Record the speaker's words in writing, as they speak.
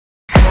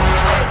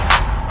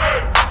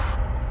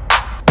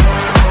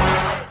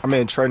I'm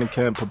in training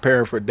camp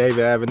preparing for David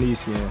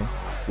Avanesian.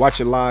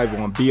 Watch it live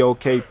on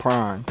BOK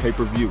Prime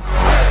pay-per-view.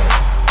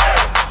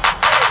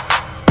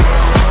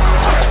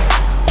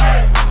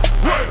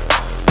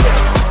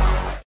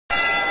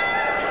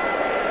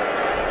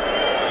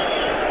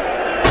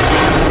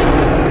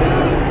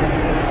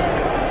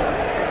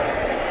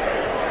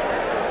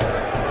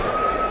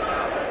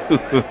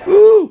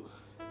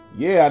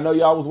 Yeah, I know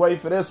y'all was waiting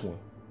for this one.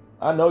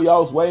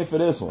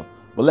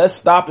 But let's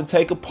stop and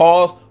take a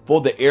pause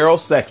for the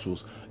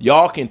aerosexuals.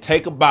 Y'all can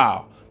take a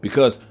bow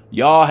because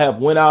y'all have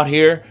went out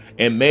here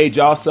and made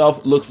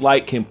yourself look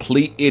like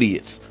complete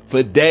idiots.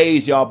 For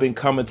days, y'all been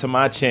coming to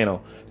my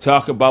channel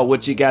talking about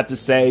what you got to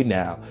say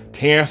now.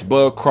 Terrence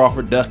Bud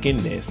Crawford ducking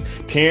this.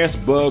 Terrence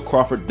Bud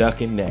Crawford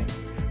ducking that.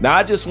 Now,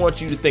 I just want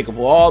you to think of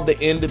all the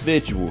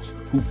individuals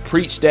who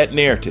preach that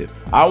narrative.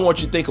 I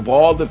want you to think of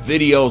all the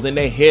videos in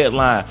their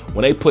headline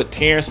when they put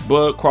Terrence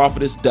Bud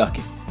Crawford is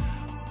ducking.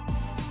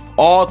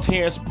 All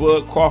Terrence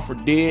Bud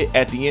Crawford did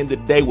at the end of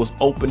the day was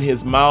open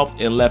his mouth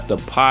and left a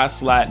pie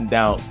sliding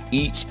down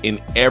each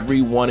and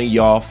every one of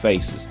y'all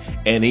faces.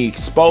 And he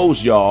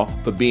exposed y'all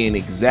for being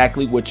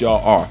exactly what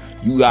y'all are.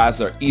 You guys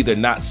are either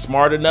not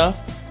smart enough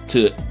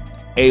to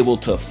able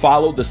to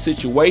follow the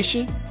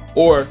situation,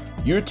 or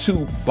you're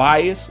too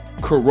biased,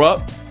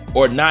 corrupt,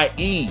 or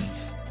naive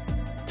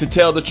to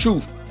tell the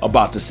truth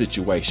about the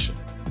situation.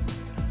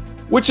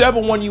 Whichever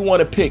one you want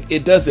to pick,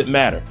 it doesn't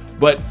matter.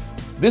 But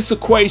this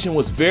equation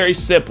was very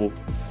simple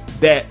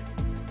that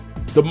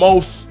the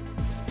most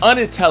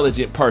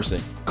unintelligent person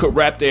could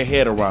wrap their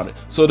head around it.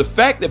 So the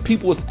fact that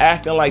people was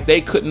acting like they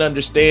couldn't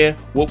understand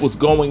what was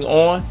going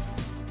on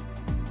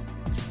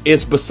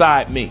is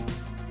beside me.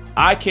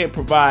 I can't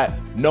provide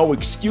no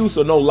excuse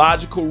or no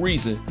logical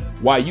reason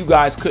why you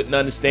guys couldn't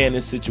understand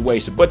this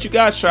situation. But you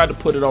guys tried to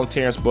put it on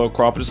Terrence Bud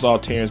Crawford. It's all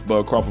Terrence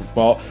Bud Crawford's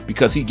fault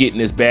because he getting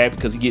his bag,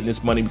 because he getting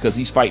his money, because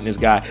he's fighting this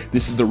guy.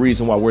 This is the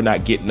reason why we're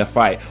not getting the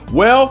fight.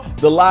 Well,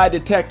 the lie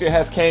detector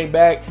has came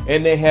back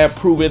and they have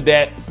proven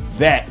that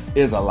that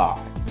is a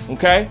lie.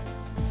 Okay?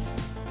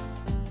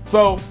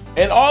 So,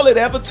 and all it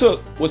ever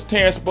took was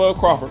Terrence Bud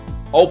Crawford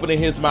opening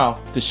his mouth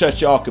to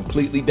shut y'all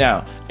completely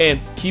down. And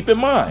keep in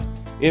mind,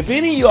 if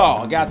any of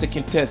y'all got to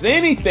contest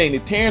anything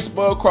that Terrence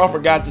Bud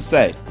Crawford got to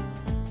say,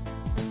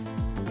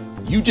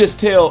 you just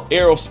tell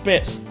Eroll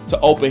Spence to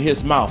open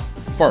his mouth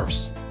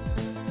first.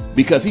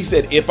 Because he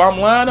said, if I'm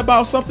lying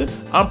about something,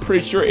 I'm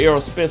pretty sure Eroll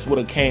Spence would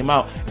have came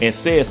out and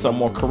said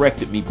something or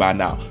corrected me by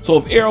now. So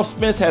if Eroll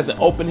Spence hasn't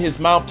opened his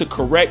mouth to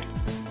correct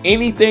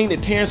anything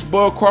that Terrence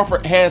Bud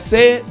Crawford has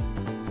said,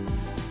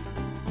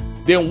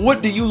 then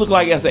what do you look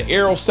like as an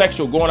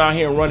aerosexual going out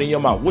here and running your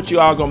mouth? What you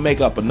all gonna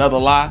make up? Another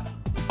lie?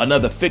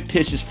 Another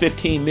fictitious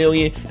 15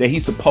 million that he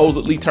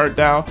supposedly turned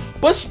down?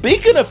 But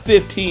speaking of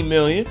 15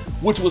 million,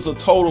 which was a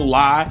total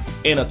lie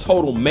and a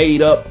total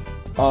made up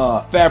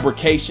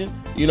fabrication,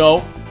 you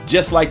know,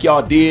 just like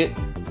y'all did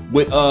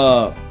with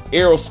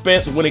Eroll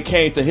Spence when it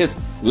came to his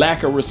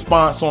lack of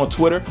response on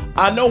Twitter.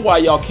 I know why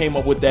y'all came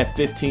up with that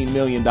 $15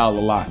 million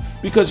lie.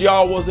 Because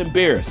y'all was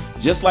embarrassed.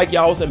 Just like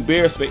y'all was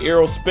embarrassed for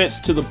Eroll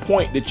Spence to the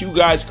point that you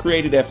guys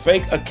created a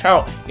fake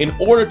account in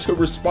order to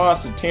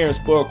respond to Terrence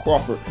Bud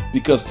Crawford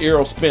because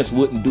Eroll Spence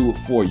wouldn't do it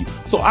for you.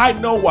 So I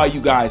know why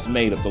you guys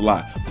made up the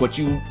lie. But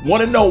you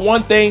want to know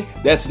one thing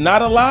that's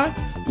not a lie?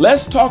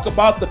 Let's talk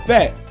about the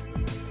fact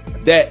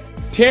that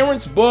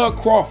Terrence Bud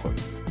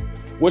Crawford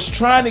was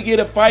trying to get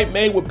a fight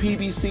made with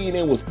PBC and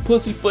it was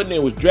pussyfooting,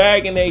 it was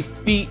dragging their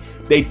feet.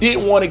 They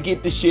didn't want to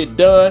get the shit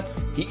done.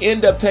 He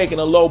ended up taking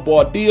a low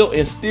ball deal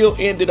and still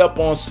ended up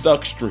on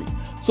Stuck Street.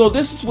 So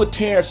this is what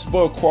Terrence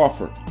Bud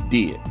Crawford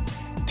did.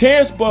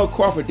 Terrence Bud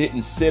Crawford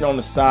didn't sit on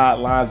the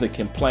sidelines and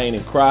complain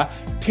and cry.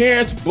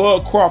 Terrence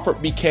Bud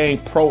Crawford became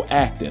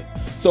proactive.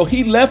 So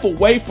he left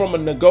away from a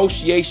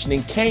negotiation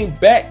and came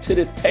back to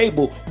the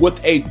table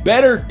with a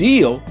better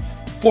deal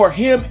for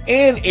him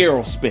and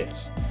Eroll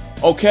Spence.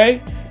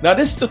 Okay? Now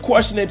this is the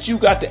question that you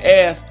got to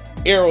ask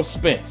Eroll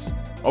Spence.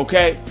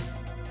 Okay?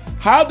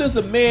 How does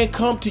a man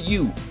come to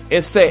you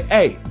and say,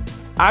 hey,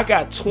 I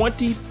got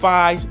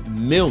 25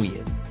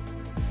 million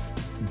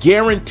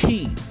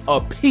guaranteed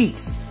a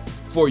piece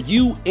for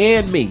you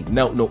and me?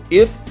 No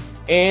ifs,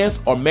 ands,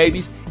 or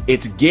maybes.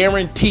 It's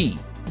guaranteed.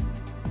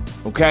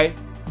 Okay?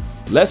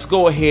 Let's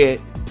go ahead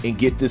and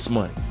get this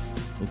money.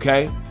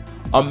 Okay?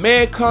 A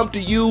man come to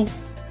you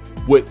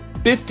with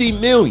 50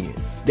 million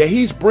that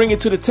he's bringing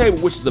to the table,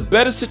 which is a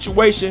better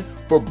situation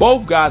for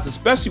both guys,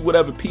 especially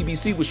whatever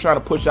PBC was trying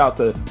to push out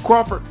to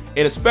Crawford,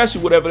 and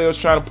especially whatever they was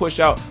trying to push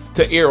out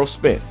to Eroll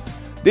Spence.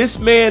 This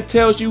man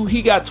tells you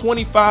he got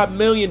 $25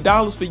 million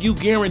for you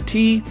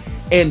guaranteed,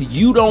 and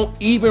you don't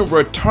even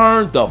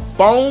return the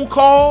phone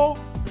call?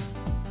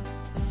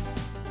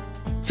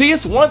 See,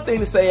 it's one thing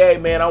to say, hey,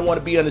 man, I want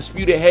to be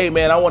undisputed. Hey,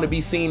 man, I want to be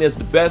seen as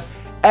the best.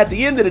 At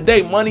the end of the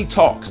day, money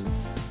talks.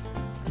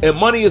 And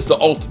money is the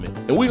ultimate.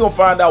 And we're going to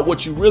find out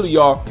what you really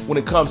are when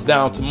it comes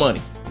down to money.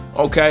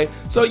 Okay?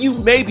 So you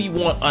maybe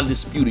want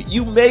undisputed.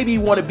 You maybe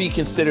want to be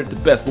considered the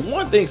best. But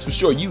one thing's for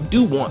sure, you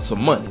do want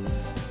some money.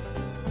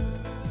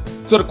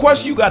 So the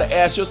question you got to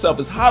ask yourself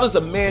is, how does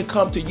a man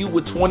come to you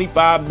with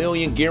 $25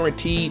 million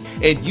guaranteed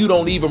and you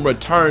don't even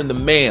return the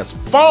man's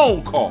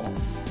phone call?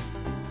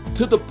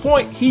 To the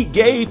point he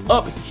gave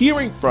up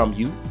hearing from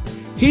you,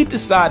 he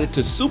decided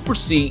to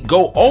supersede,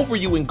 go over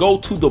you, and go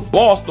to the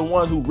boss, the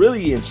one who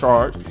really in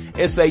charge,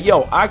 and say,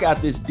 yo, I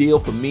got this deal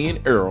for me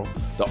and Eroll.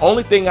 The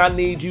only thing I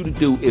need you to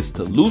do is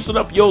to loosen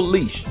up your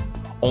leash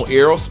on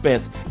Eroll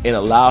Spence and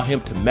allow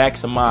him to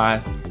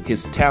maximize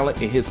his talent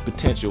and his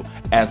potential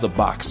as a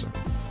boxer.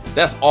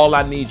 That's all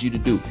I need you to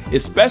do,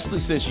 especially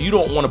since you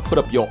don't want to put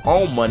up your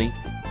own money.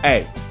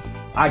 Hey,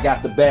 I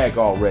got the bag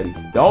already.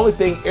 The only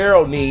thing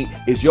Eroll needs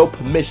is your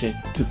permission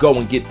to go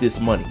and get this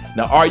money.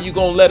 Now, are you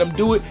going to let him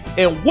do it?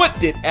 And what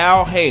did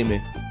Al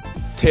Haymon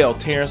tell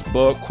Terrence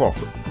 "Bud"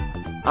 Crawford?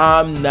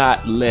 I'm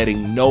not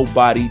letting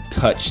nobody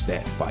touch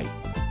that fight.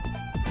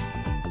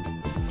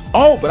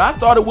 Oh, but I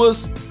thought it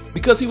was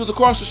because he was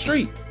across the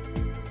street.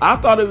 I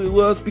thought it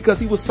was because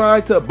he was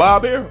signed to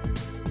Bob Eroll.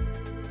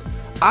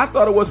 I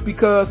thought it was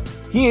because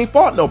he ain't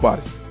fought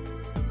nobody.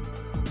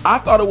 I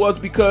thought it was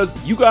because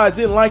you guys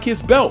didn't like his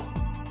belt.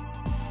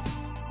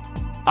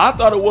 I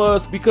thought it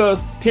was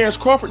because Terrence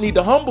Crawford need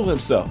to humble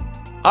himself.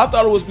 I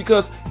thought it was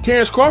because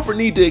Terrence Crawford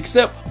need to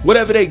accept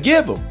whatever they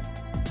give him.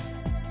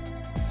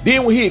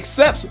 Then when he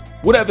accepts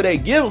whatever they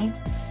give him,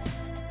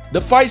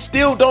 the fight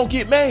still don't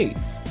get made.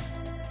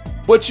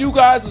 But you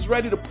guys is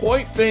ready to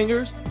point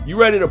fingers. You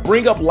ready to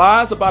bring up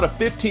lies about a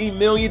 $15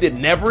 million that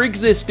never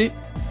existed.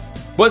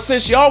 But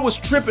since y'all was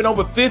tripping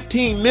over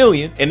 $15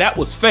 million and that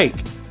was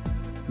fake,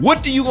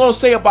 what do you gonna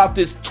say about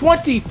this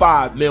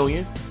 $25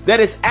 million that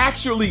is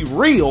actually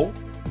real,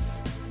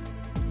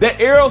 that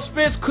Eroll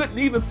Spence couldn't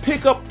even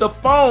pick up the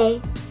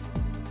phone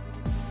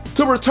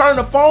to return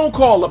a phone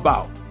call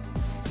about?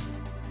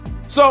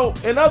 So,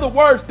 in other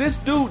words, this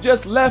dude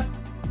just left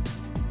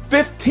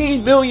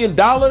 $15 million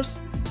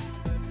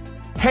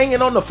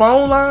hanging on the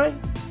phone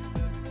line?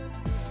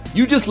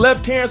 You just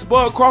left Terrence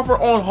 "Bud"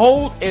 Crawford on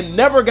hold and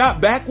never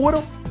got back with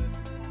him?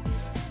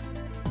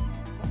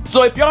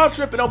 So if y'all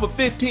tripping over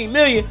 $15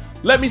 million,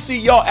 let me see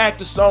y'all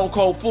act a stone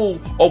cold fool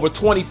over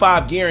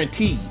 25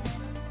 guaranteed.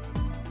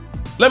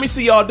 Let me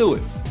see y'all do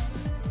it.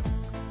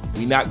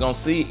 We not gonna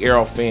see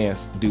Eroll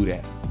fans do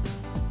that.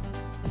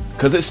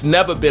 Because it's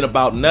never been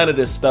about none of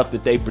this stuff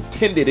that they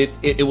pretended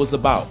it was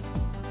about.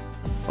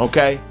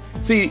 Okay?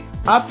 See,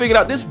 I figured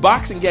out this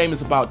boxing game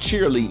is about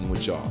cheerleading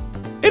with y'all.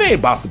 It ain't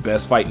about the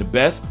best fighting the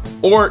best,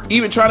 or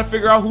even trying to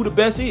figure out who the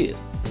best is.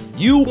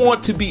 You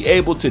want to be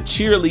able to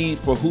cheerlead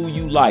for who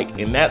you like,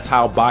 and that's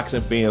how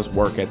boxing fans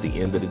work at the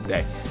end of the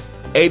day.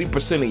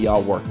 80% of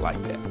y'all work like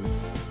that.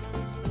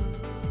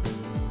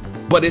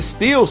 But it's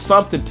still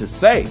something to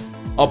say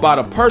about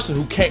a person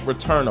who can't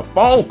return a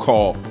phone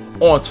call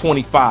on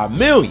 $25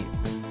 million.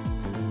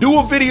 Do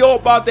a video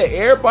about that.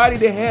 Everybody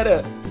that had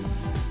a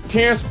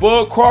Terrence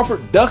 "Bud"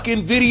 Crawford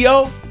ducking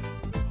video,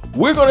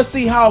 we're going to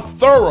see how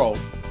thorough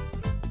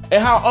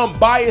and how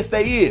unbiased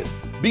they is.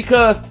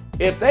 Because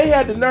if they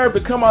had the nerve to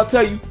come out and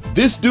tell you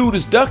this dude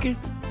is ducking,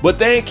 but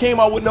they ain't came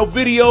out with no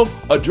video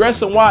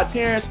addressing why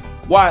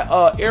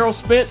Eroll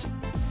Spence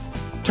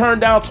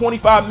turned down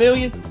 $25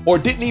 million or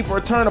didn't even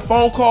return a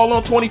phone call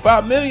on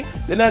 $25 million,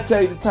 then that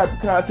tell you the type of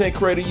content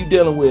creator you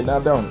dealing with, now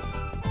don't it?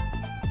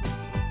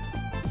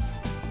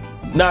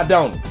 Now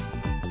don't it?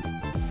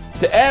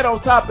 To add on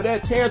top of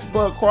that, Terrence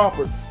 "Bud"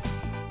 Crawford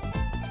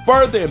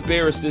further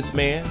embarrassed this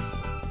man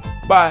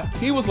by,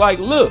 he was like,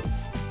 look,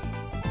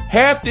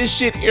 half this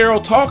shit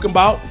Eroll talking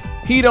about,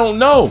 he don't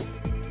know.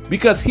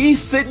 Because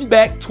he's sitting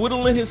back,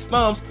 twiddling his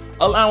thumbs,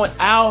 allowing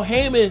Al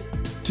Haymon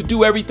to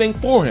do everything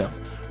for him.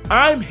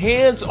 I'm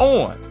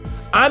hands-on.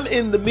 I'm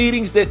in the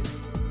meetings that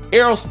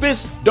Eroll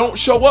Spence don't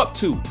show up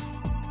to.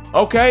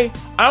 Okay?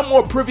 I'm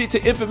more privy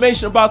to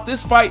information about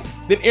this fight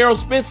than Eroll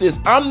Spence is.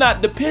 I'm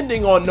not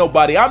depending on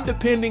nobody. I'm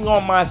depending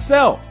on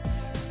myself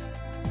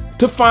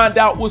to find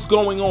out what's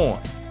going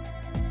on.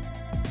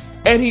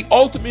 And he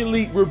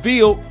ultimately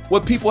revealed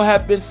what people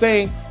have been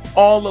saying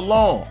all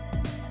along.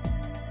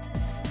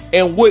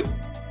 And what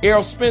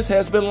Eroll Spence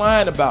has been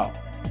lying about.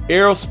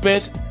 Eroll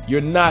Spence,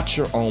 you're not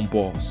your own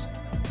boss.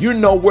 You're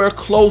nowhere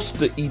close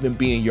to even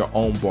being your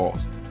own boss.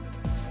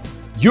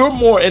 You're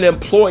more an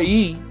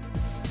employee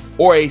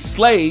or a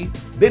slave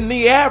than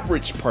the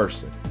average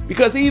person.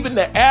 Because even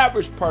the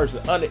average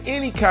person under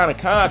any kind of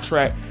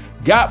contract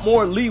got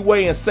more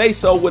leeway and say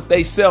so with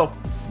they self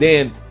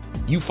than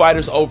you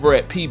fighters over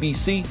at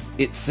PBC,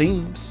 it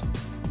seems.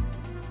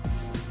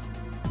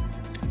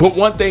 But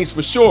one thing's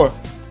for sure,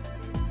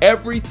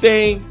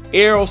 everything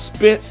Eroll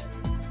Spence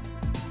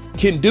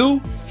can do,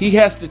 he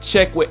has to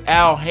check with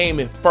Al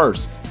Haymon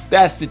first.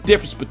 That's the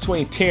difference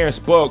between Terrence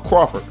 "Bud"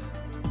 Crawford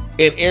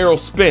and Eroll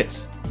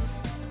Spence.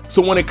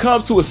 So when it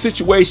comes to a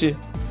situation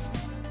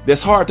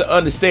that's hard to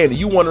understand and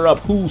you wonder up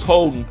who's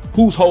holding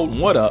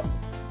what up,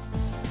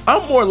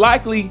 I'm more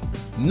likely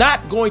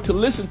not going to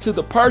listen to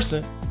the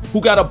person who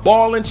got a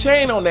ball and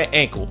chain on their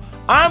ankle.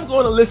 I'm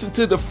going to listen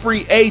to the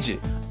free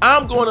agent.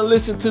 I'm going to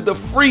listen to the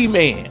free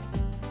man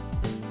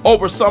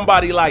over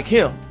somebody like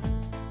him.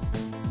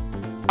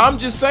 I'm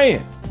just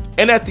saying,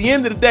 And at the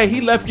end of the day,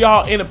 he left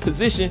y'all in a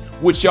position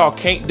which y'all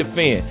can't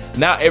defend.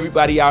 Now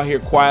everybody out here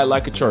quiet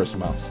like a church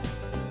mouse.